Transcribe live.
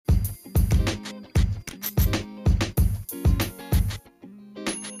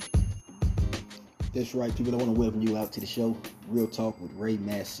That's right, people. I want to welcome you out to the show. Real Talk with Ray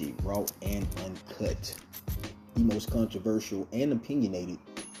Massey, raw and uncut. The most controversial and opinionated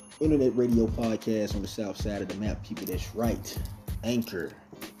internet radio podcast on the south side of the map, people. That's right. Anchor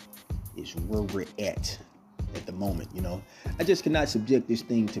is where we're at the moment, I just cannot subject this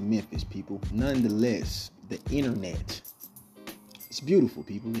thing to Memphis, people. Nonetheless, the internet, it's beautiful,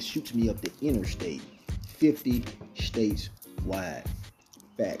 people. It shoots me up the interstate, 50 states wide.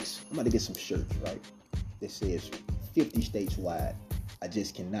 Facts. I'm about to get some shirts, right? That says 50 states wide. I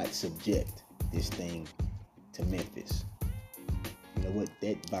just cannot subject this thing to Memphis. You know what?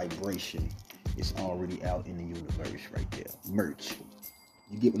 That vibration is already out in the universe right there. Merch.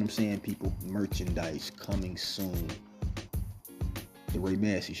 You get what I'm saying, people? Merchandise coming soon. The Ray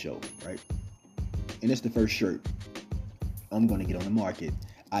Massey Show, right? And that's the first shirt I'm going to get on the market.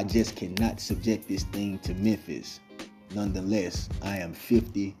 I just cannot subject this thing to Memphis. Nonetheless, I am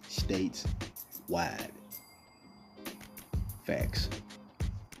 50 states wide. Facts.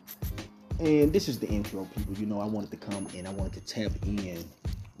 And this is the intro, people. I wanted to come and I wanted to tap in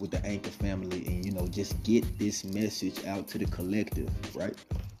with the Anchor family and, just get this message out to the collective, right?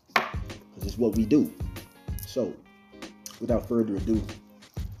 Because it's what we do. So, without further ado,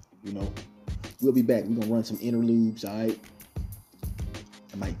 we'll be back. We're going to run some interludes, all right?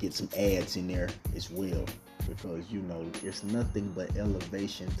 I might get some ads in there as well. Because, there's nothing but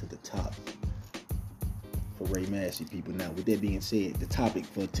elevation to the top for Ray Massey, people. Now, with that being said, the topic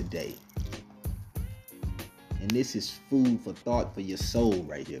for today. And this is food for thought for your soul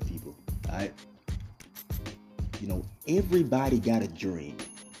right here, people. All right? Everybody got a dream.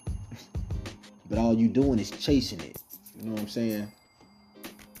 But all you doing is chasing it. You know what I'm saying?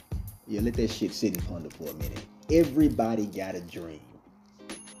 Yeah, let that shit sit and ponder for a minute. Everybody got a dream.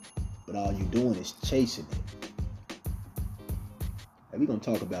 But all you doing is chasing it. And we're going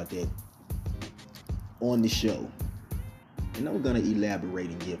to talk about that on the show. And I'm going to elaborate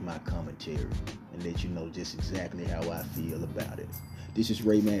and give my commentary and let you know just exactly how I feel about it. This is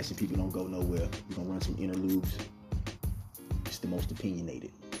Ray Massey. People don't go nowhere. We're going to run some interludes. It's the most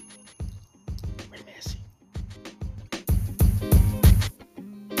opinionated. Ray Massey.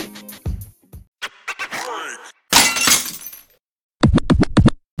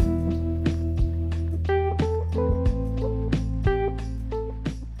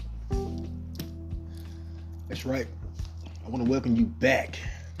 That's right. I want to welcome you back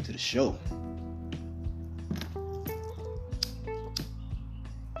to the show.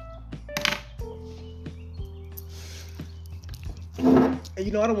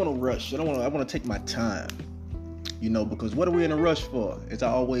 And I don't want to rush. I want to take my time. Because what are we in a rush for? As I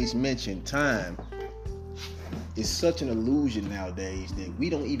always mention, time is such an illusion nowadays that we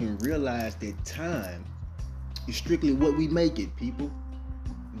don't even realize that time is strictly what we make it, people.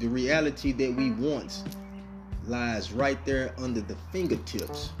 The reality that we want lies right there under the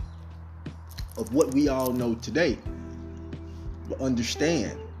fingertips of what we all know today. But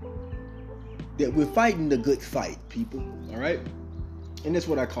understand that we're fighting the good fight, people. All right? And that's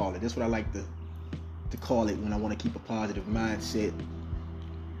what I call it. That's what I like to call it when I want to keep a positive mindset,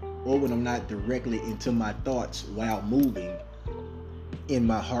 or when I'm not directly into my thoughts while moving in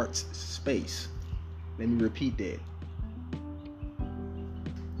my heart's space. Let me repeat that.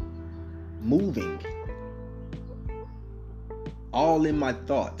 Moving all in my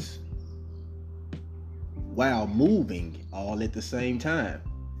thoughts while moving all at the same time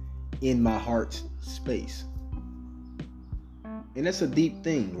in my heart's space. And that's a deep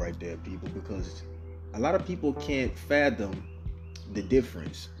thing right there, people, because a lot of people can't fathom the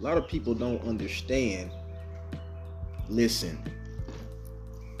difference. A lot of people don't understand. Listen,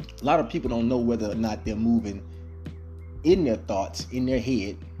 a lot of people don't know whether or not they're moving in their thoughts, in their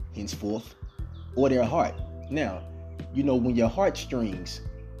head, henceforth, or their heart. Now, when your heartstrings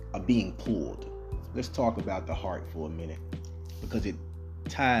are being pulled, let's talk about the heart for a minute, because it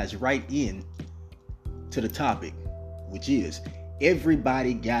ties right in to the topic, which is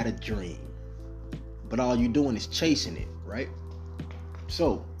everybody got a dream, but all you're doing is chasing it, right?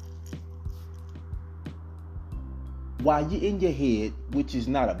 So, while you're in your head, which is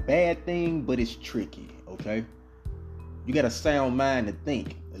not a bad thing, but it's tricky, okay? You got a sound mind to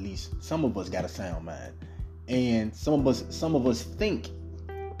think. At least some of us got a sound mind. And some of us think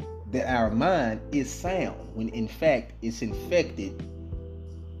that our mind is sound, when in fact it's infected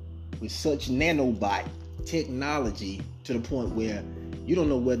with such nanobot technology to the point where you don't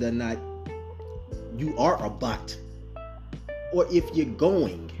know whether or not you are a bot or if you're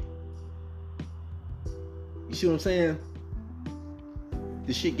going. You see what I'm saying?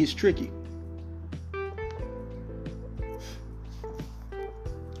 The shit gets tricky.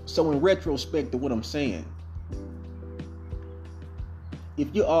 So in retrospect to what I'm saying, if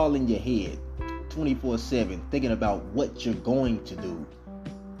you're all in your head 24/7 thinking about what you're going to do,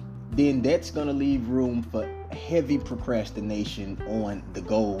 then that's going to leave room for heavy procrastination on the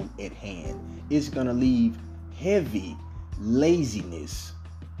goal at hand. It's going to leave heavy laziness,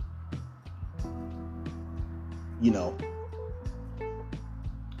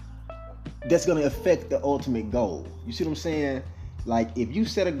 that's going to affect the ultimate goal. You see what I'm saying? Like, if you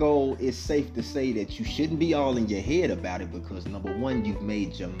set a goal, it's safe to say that you shouldn't be all in your head about it, because number one, you've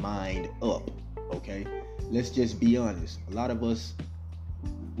made your mind up. Okay, let's just be honest. A lot of us,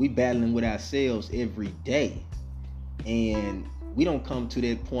 we battling with ourselves every day, and we don't come to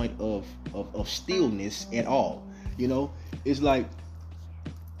that point of stillness at all. It's like,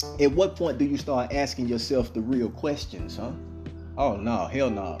 at what point do you start asking yourself the real questions, huh? Oh no, hell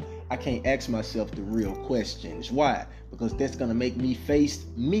no. I can't ask myself the real questions. Why? Because that's going to make me face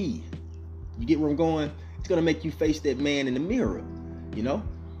me. You get where I'm going? It's going to make you face that man in the mirror,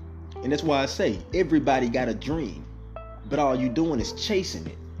 And that's why I say everybody got a dream, but all you doing is chasing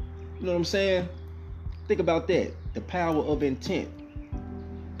it. You know what I'm saying? Think about that. The power of intent.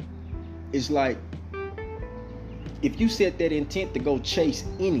 It's like, if you set that intent to go chase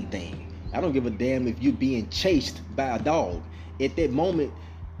anything, I don't give a damn if you're being chased by a dog. At that moment,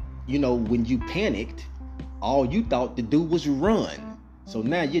 when you panicked, all you thought to do was run. So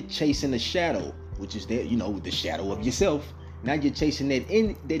now you're chasing the shadow, which is that, the shadow of yourself. Now you're chasing that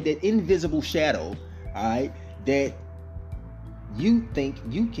invisible shadow, all right, that you think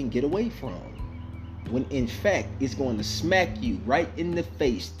you can get away from, when in fact it's going to smack you right in the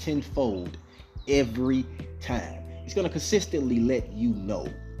face tenfold every time. It's going to consistently let you know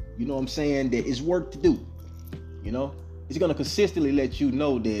what I'm saying, that it's work to do. It's going to consistently let you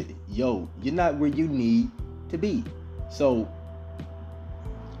know that, you're not where you need to be. So,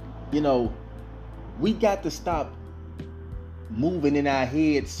 we got to stop moving in our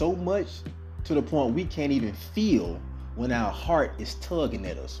head so much to the point we can't even feel when our heart is tugging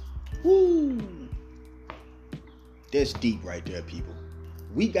at us. Woo! That's deep right there, people.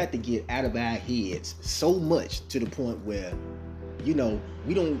 We got to get out of our heads so much to the point where, we don't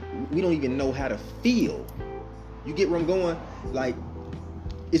even know how to feel. You get where I'm going? Like,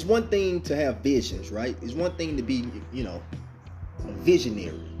 it's one thing to have visions, right? It's one thing to be, a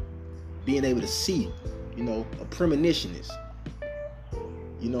visionary, being able to see, a premonitionist.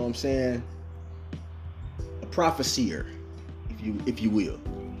 You know what I'm saying? A prophesier, if you will,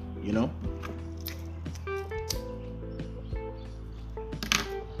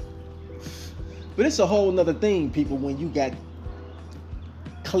 But it's a whole nother thing, people, when you got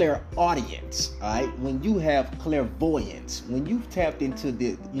clairaudience, all right? When you have clairvoyance, when you've tapped into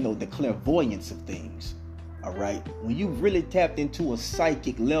the clairvoyance of things, all right? When you really tapped into a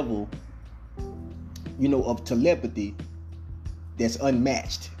psychic level, of telepathy that's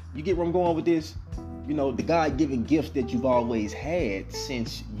unmatched. You get where I'm going with this? The God-given gifts that you've always had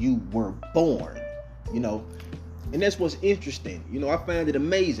since you were born, And that's what's interesting. I find it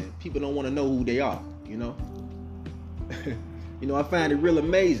amazing. People don't want to know who they are, I find it real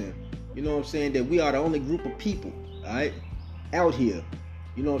amazing, that we are the only group of people, all right, out here,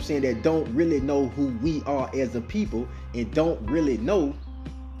 that don't really know who we are as a people, and don't really know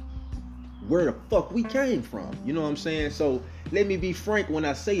where the fuck we came from. So let me be frank when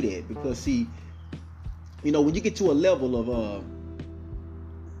I say that, because see, when you get to a level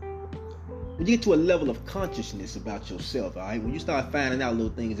of consciousness about yourself, all right, when you start finding out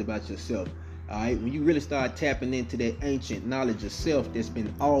little things about yourself, all right, when you really start tapping into that ancient knowledge of self that's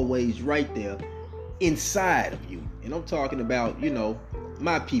been always right there inside of you. And I'm talking about,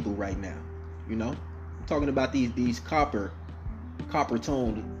 my people right now. I'm talking about these copper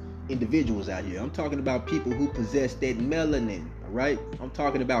toned individuals out here. I'm talking about people who possess that melanin, all right? I'm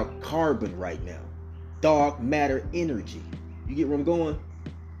talking about carbon right now. Dark matter energy. You get where I'm going?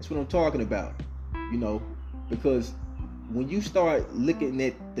 That's what I'm talking about. Because when you start looking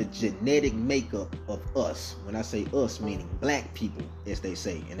at the genetic makeup of us, when I say us, meaning black people, as they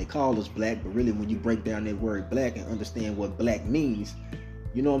say, and they call us black, but really when you break down that word black and understand what black means,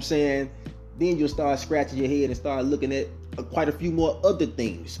 you know what I'm saying? Then you'll start scratching your head and start looking at quite a few more other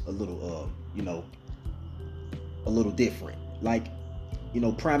things a little different. Like,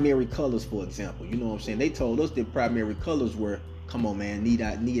 primary colors, for example. You know what I'm saying? They told us that primary colors were, come on, man, need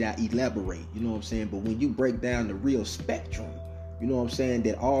I elaborate? You know what I'm saying? But when you break down the real spectrum, you know what I'm saying,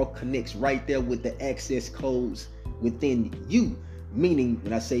 that all connects right there with the access codes within you. Meaning,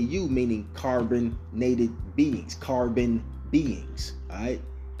 when I say you, meaning carbonated beings, carbon beings, all right?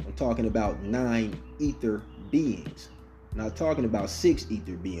 I'm talking about 9 ether beings, I'm not talking about 6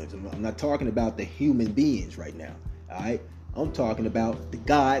 ether beings. I'm not talking about the human beings right now. All right. I'm talking about the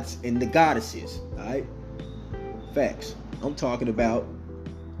gods and the goddesses. All right. Facts. I'm talking about,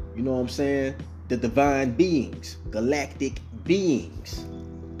 you know what I'm saying, the divine beings, galactic beings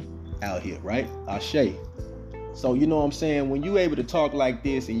out here, right? Ashe. So, you know what I'm saying, when you're able to talk like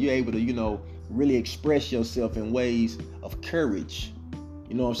this and you're able to, you know, really express yourself in ways of courage,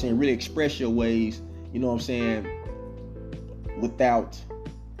 you know what I'm saying, really express your ways, you know what I'm saying, without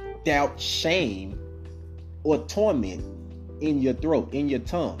doubt, shame, or torment in your throat, in your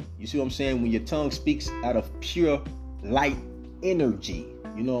tongue. You see what I'm saying? When your tongue speaks out of pure light energy,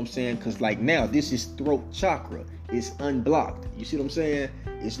 you know what I'm saying? Because like now, this is throat chakra. It's unblocked. You see what I'm saying?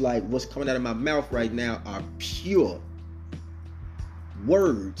 It's like what's coming out of my mouth right now are pure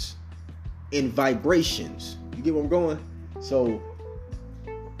words and vibrations. You get where I'm going? So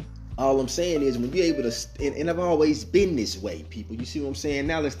all I'm saying is when you're able to, and I've always been this way, people. You see what I'm saying?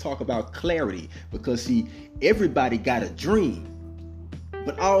 Now let's talk about clarity, because see, everybody got a dream,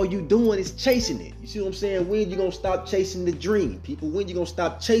 but all you doing is chasing it. You see what I'm saying? When you gonna stop chasing the dream, people? When you gonna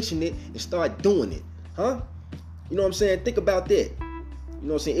stop chasing it and start doing it? Huh? You know what I'm saying? Think about that. You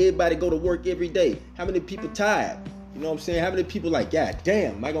know what I'm saying? Everybody go to work every day. How many people tired? You know what I'm saying? How many people like, God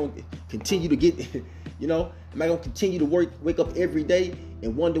damn, am I gonna continue to get, you know, am I gonna continue to wake up every day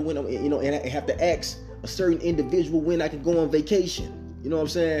and wonder when I'm, you know, and I have to ask a certain individual when I can go on vacation? You know what I'm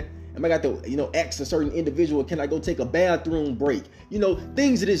saying? Am I got to, you know, ask a certain individual, can I go take a bathroom break? You know,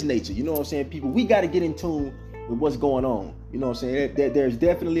 things of this nature. You know what I'm saying? People, we got to get in tune with what's going on. You know what I'm saying? There's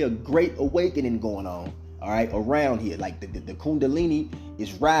definitely a great awakening going on, all right, around here. Like the Kundalini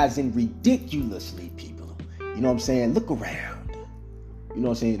is rising ridiculously, people. You know what I'm saying? Look around. You know what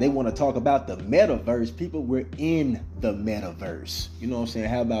I'm saying? They want to talk about the metaverse. People, we're in the metaverse. You know what I'm saying?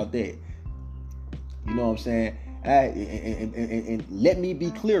 How about that? You know what I'm saying? And let me be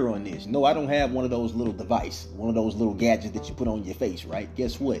clear on this. No, I don't have one of those little devices, one of those little gadgets that you put on your face, right?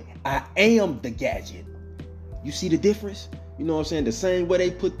 Guess what? I am the gadget. You see the difference? You know what I'm saying? The same way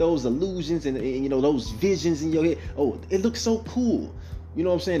they put those illusions and you know, those visions in your head. Oh, it looks so cool. You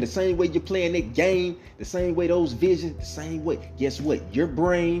know what I'm saying? The same way you're playing that game, the same way those visions, the same way. Guess what? Your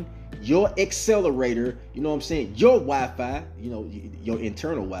brain, your accelerator, you know what I'm saying? Your Wi-Fi, you know, your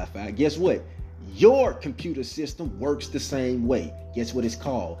internal Wi-Fi. Guess what? Your computer system works the same way. Guess what it's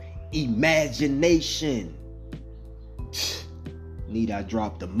called? Imagination. Need I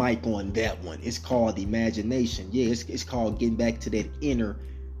drop the mic on that one? It's called imagination. Yeah, it's called getting back to that inner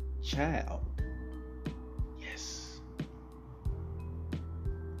child. Yes.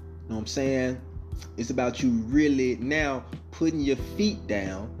 Know what I'm saying? It's about you really now putting your feet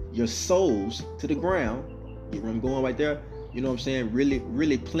down, your souls to the ground. You know where I'm going right there? You know what I'm saying?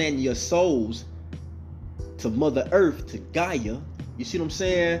 Really planting your souls to Mother Earth, to Gaia. You see what I'm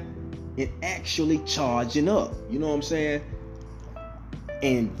saying? And actually charging up. You know what I'm saying?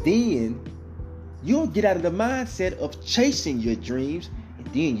 And then you'll get out of the mindset of chasing your dreams, and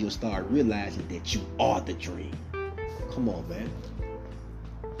then you'll start realizing that you are the dream. Come on, man.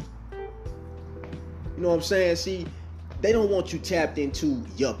 You know what I'm saying? See, they don't want you tapped into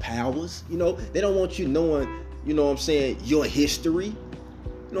your powers. You know, they don't want you knowing, you know what I'm saying, your history. You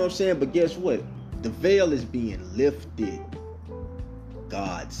know what I'm saying? But guess what? The veil is being lifted.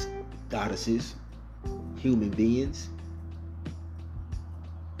 Gods, goddesses, human beings.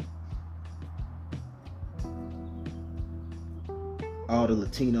 All the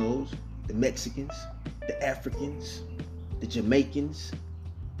Latinos, the Mexicans, the Africans, the Jamaicans,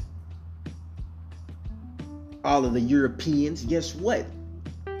 all of the Europeans. Guess what?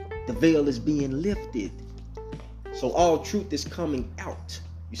 The veil is being lifted. So all truth is coming out.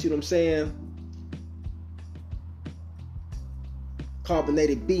 You see what I'm saying?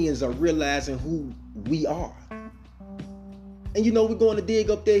 Carbonated beings are realizing who we are. And you know, we're going to dig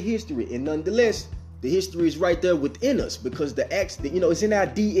up their history. And nonetheless, the history is right there within us, because you know, it's in our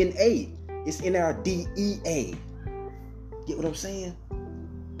DNA. It's in our DEA. Get what I'm saying?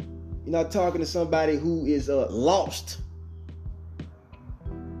 You're not talking to somebody who is lost.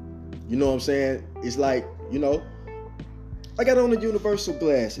 You know what I'm saying? It's like, you know, I got on the universal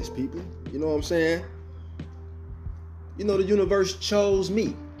glasses, people. You know what I'm saying? You know, the universe chose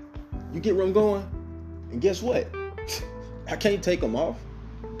me. You get where I'm going? And guess what? I can't take them off.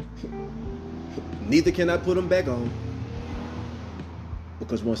 Neither can I put them back on.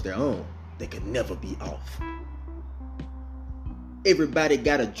 Because once they're on, they can never be off. Everybody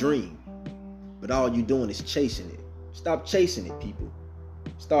got a dream, but all you doing is chasing it. Stop chasing it, people.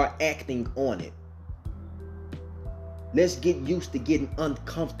 Start acting on it. Let's get used to getting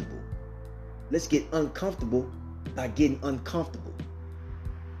uncomfortable. Let's get uncomfortable by getting uncomfortable.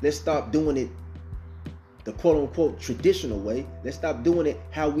 Let's stop doing it the quote-unquote traditional way. Let's stop doing it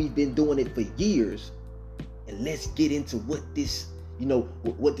how we've been doing it for years, and let's get into what this,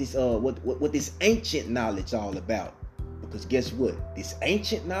 what this ancient knowledge all about. Because guess what? This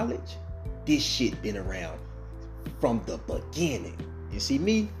ancient knowledge, this shit been around from the beginning. You see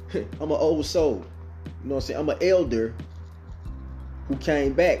me? I'm an old soul. You know what I'm saying? I'm an elder who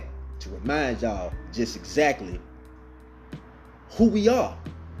came back to remind y'all just exactly who we are.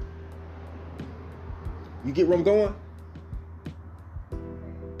 You get where I'm going?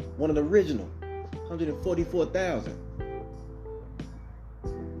 One of the original, 144,000.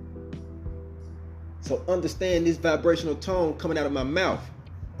 So understand this vibrational tone coming out of my mouth.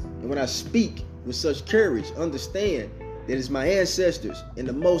 And when I speak with such courage, understand that it's my ancestors and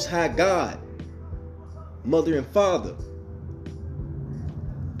the Most High God, Mother and Father.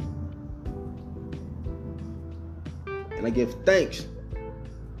 And I give thanks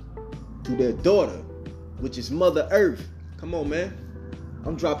to their daughter, which is Mother Earth. Come on, man.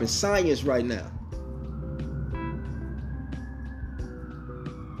 I'm dropping science right now.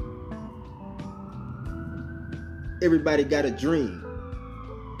 Everybody got a dream,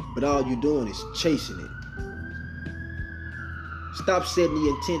 but all you're doing is chasing it. Stop setting the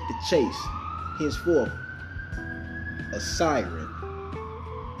intent to chase. Henceforth, a siren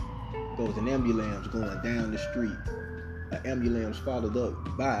goes an ambulance going down the street. An ambulance followed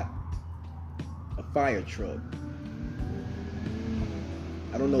up by a fire truck.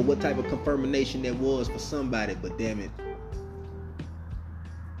 I don't know what type of confirmation that was for somebody, but damn it,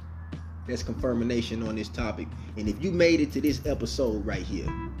 that's confirmation on this topic. And if you made it to this episode right here,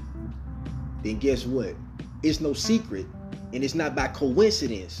 then guess what? It's no secret, and it's not by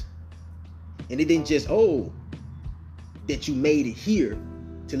coincidence. And it didn't just, that you made it here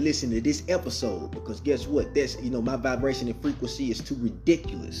to listen to this episode, because guess what? That's, my vibration and frequency is too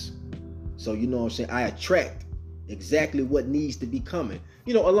ridiculous. So, you know what I'm saying? I attract exactly what needs to be coming.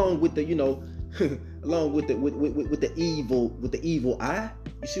 Along with the, along with the evil eye.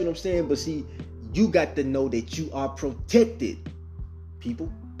 You see what I'm saying? But see, you got to know that you are protected,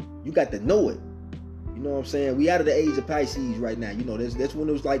 people. You got to know it. You know what I'm saying? We out of the age of Pisces right now. That's when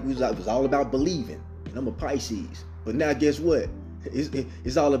it was like, it was all about believing. And I'm a Pisces. But now guess what?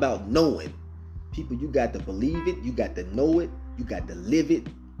 It's all about knowing. People, you got to believe it. You got to know it. You got to live it.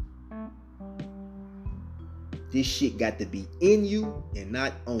 This shit got to be in you and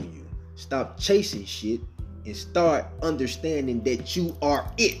not on you. Stop chasing shit and start understanding that you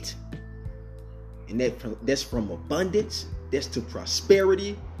are it. And that's from abundance. That's to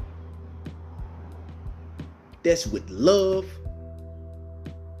prosperity. That's with love.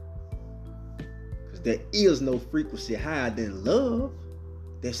 Because there is no frequency higher than love.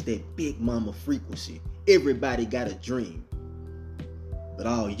 That's that big mama frequency. Everybody got a dream. But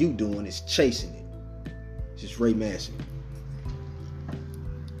all you doing is chasing it. This is Ray Massey.